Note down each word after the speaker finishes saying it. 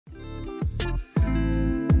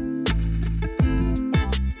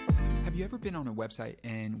ever been on a website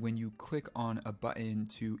and when you click on a button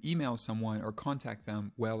to email someone or contact them,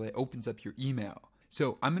 well, it opens up your email?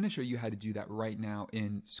 So I'm going to show you how to do that right now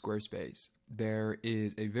in Squarespace. There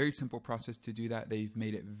is a very simple process to do that. They've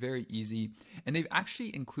made it very easy, and they've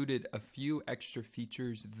actually included a few extra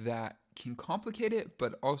features that can complicate it,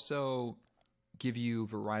 but also give you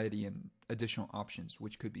variety and additional options,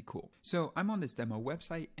 which could be cool. So I'm on this demo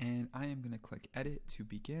website and I am going to click edit to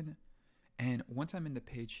begin. And once I'm in the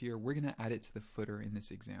page here, we're going to add it to the footer in this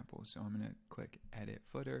example. So I'm going to click edit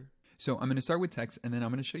footer. So I'm going to start with text, and then I'm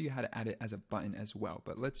going to show you how to add it as a button as well.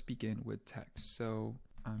 But let's begin with text. So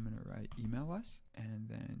I'm going to write email us and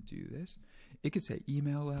then do this. It could say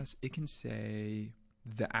email us. It can say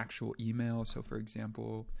the actual email. So for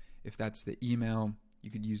example, if that's the email, you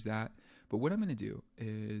could use that. But what I'm going to do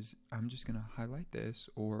is I'm just going to highlight this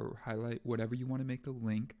or highlight whatever you want to make the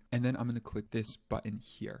link. And then I'm going to click this button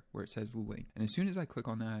here where it says link. And as soon as I click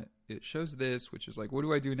on that, it shows this, which is like, what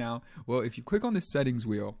do I do now? Well, if you click on the settings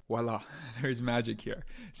wheel, voila, there's magic here.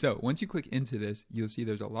 So once you click into this, you'll see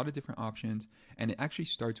there's a lot of different options, and it actually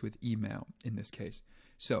starts with email in this case.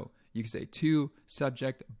 So you can say to,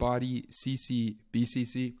 subject, body, CC,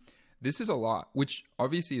 BCC. This is a lot, which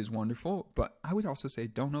obviously is wonderful, but I would also say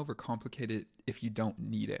don't overcomplicate it if you don't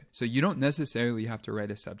need it. So you don't necessarily have to write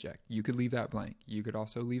a subject. You could leave that blank. You could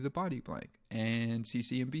also leave the body blank, and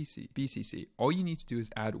CC and BCC. All you need to do is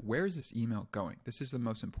add, where is this email going? This is the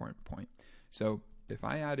most important point. So if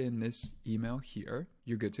I add in this email here,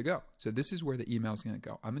 you're good to go. So this is where the email is going to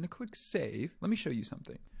go. I'm going to click save. Let me show you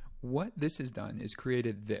something. What this has done is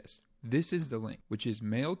created this. This is the link, which is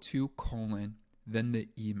mail to : then the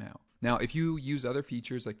email. Now, if you use other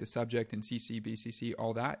features like the subject and CC, BCC,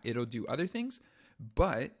 all that, it'll do other things.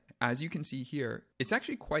 But as you can see here, it's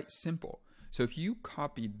actually quite simple. So if you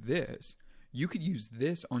copy this, you could use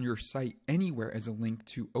this on your site anywhere as a link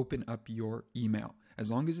to open up your email.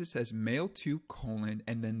 As long as it says mail to :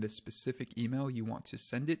 and then the specific email you want to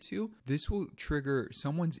send it to, this will trigger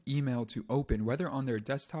someone's email to open, whether on their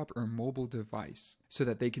desktop or mobile device, so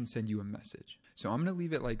that they can send you a message. So I'm going to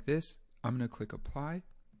leave it like this. I'm going to click apply.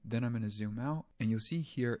 Then I'm going to zoom out, and you'll see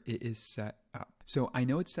here it is set up. So I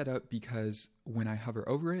know it's set up because when I hover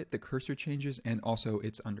over it, the cursor changes and also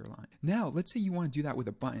it's underlined. Now, let's say you want to do that with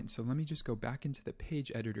a button. So let me just go back into the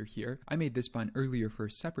page editor here. I made this button earlier for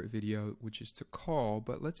a separate video, which is to call,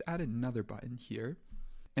 but let's add another button here.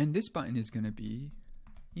 And this button is going to be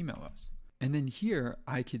email us. And then here,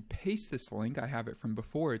 I could paste this link. I have it from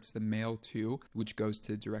before. It's the mail to, which goes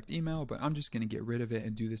to direct email, but I'm just going to get rid of it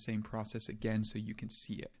and do the same process again so you can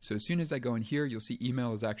see it. So as soon as I go in here, you'll see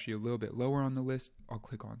email is actually a little bit lower on the list. I'll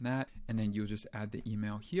click on that, and then you'll just add the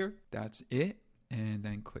email here. That's it. And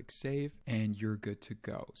then click save, and you're good to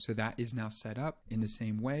go. So that is now set up in the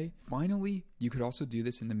same way. Finally, you could also do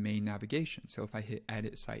this in the main navigation. So if I hit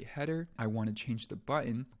edit site header, I want to change the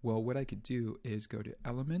button. Well, what I could do is go to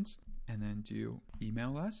elements and then do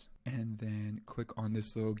email us, and then click on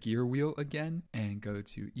this little gear wheel again and go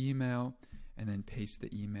to email and then paste the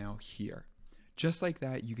email here. Just like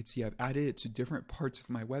that, you can see I've added it to different parts of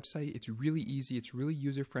my website. It's really easy. It's really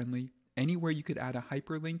user-friendly. Anywhere you could add a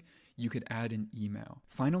hyperlink, you could add an email.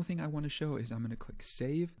 Final thing I want to show is I'm going to click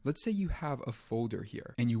save. Let's say you have a folder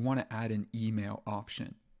here and you want to add an email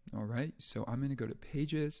option. All right, so I'm going to go to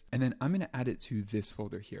pages, and then I'm going to add it to this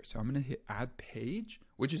folder here. So I'm going to hit add page,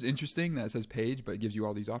 which is interesting that it says page, but it gives you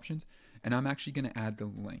all these options. And I'm actually going to add the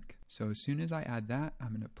link. So as soon as I add that, I'm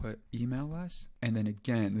going to put email us. And then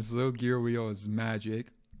again, this little gear wheel is magic.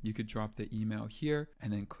 You could drop the email here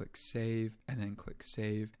and then click save and then click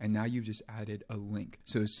save. And now you've just added a link.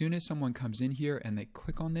 So as soon as someone comes in here and they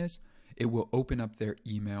click on this, it will open up their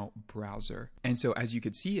email browser. And so as you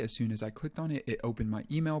could see, as soon as I clicked on it, it opened my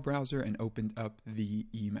email browser and opened up the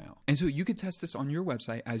email. And so you could test this on your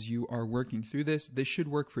website as you are working through this. This should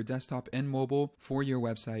work for desktop and mobile for your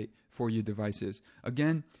website, for your devices.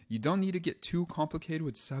 Again, you don't need to get too complicated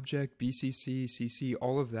with subject, BCC, CC,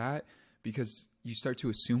 all of that, because you start to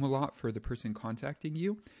assume a lot for the person contacting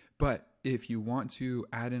you. But if you want to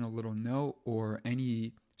add in a little note or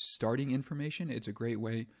any starting information, it's a great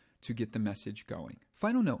way to get the message going.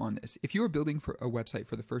 Final note on this, if you are building for a website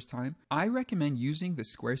for the first time, I recommend using the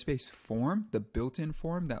Squarespace form, the built-in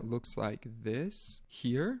form that looks like this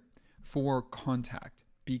here, for contact,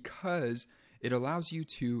 because it allows you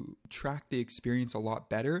to track the experience a lot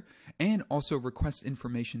better and also request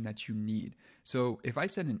information that you need. So if I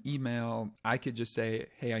send an email, I could just say,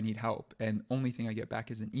 hey, I need help. And only thing I get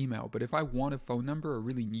back is an email. But if I want a phone number or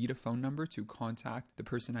really need a phone number to contact the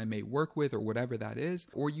person I may work with or whatever that is,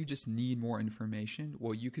 or you just need more information,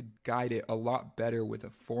 well, you could guide it a lot better with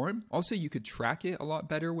a form. Also, you could track it a lot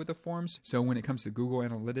better with the forms. So when it comes to Google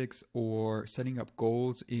Analytics or setting up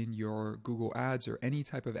goals in your Google Ads or any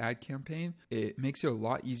type of ad campaign, it makes it a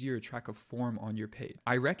lot easier to track a form on your page.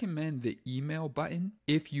 I recommend the email button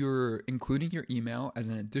if you're including your email as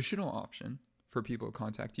an additional option for people to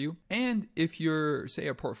contact you. And if you're, say,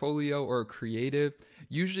 a portfolio or a creative,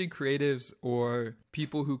 usually creatives or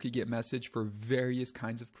people who could get message for various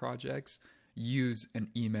kinds of projects use an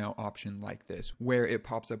email option like this, where it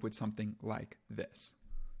pops up with something like this.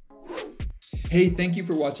 Hey, thank you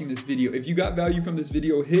for watching this video. If you got value from this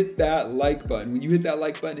video, hit that like button. When you hit that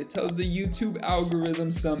like button, it tells the YouTube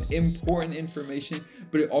algorithm some important information,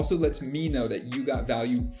 but it also lets me know that you got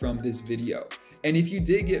value from this video. And if you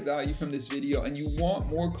did get value from this video and you want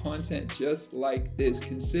more content just like this,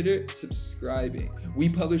 consider subscribing. We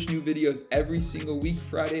publish new videos every single week.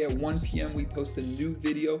 Friday at 1 p.m. we post a new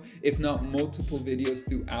video, if not multiple videos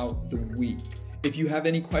throughout the week. If you have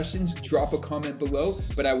any questions, drop a comment below,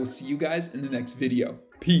 but I will see you guys in the next video.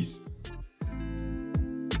 Peace.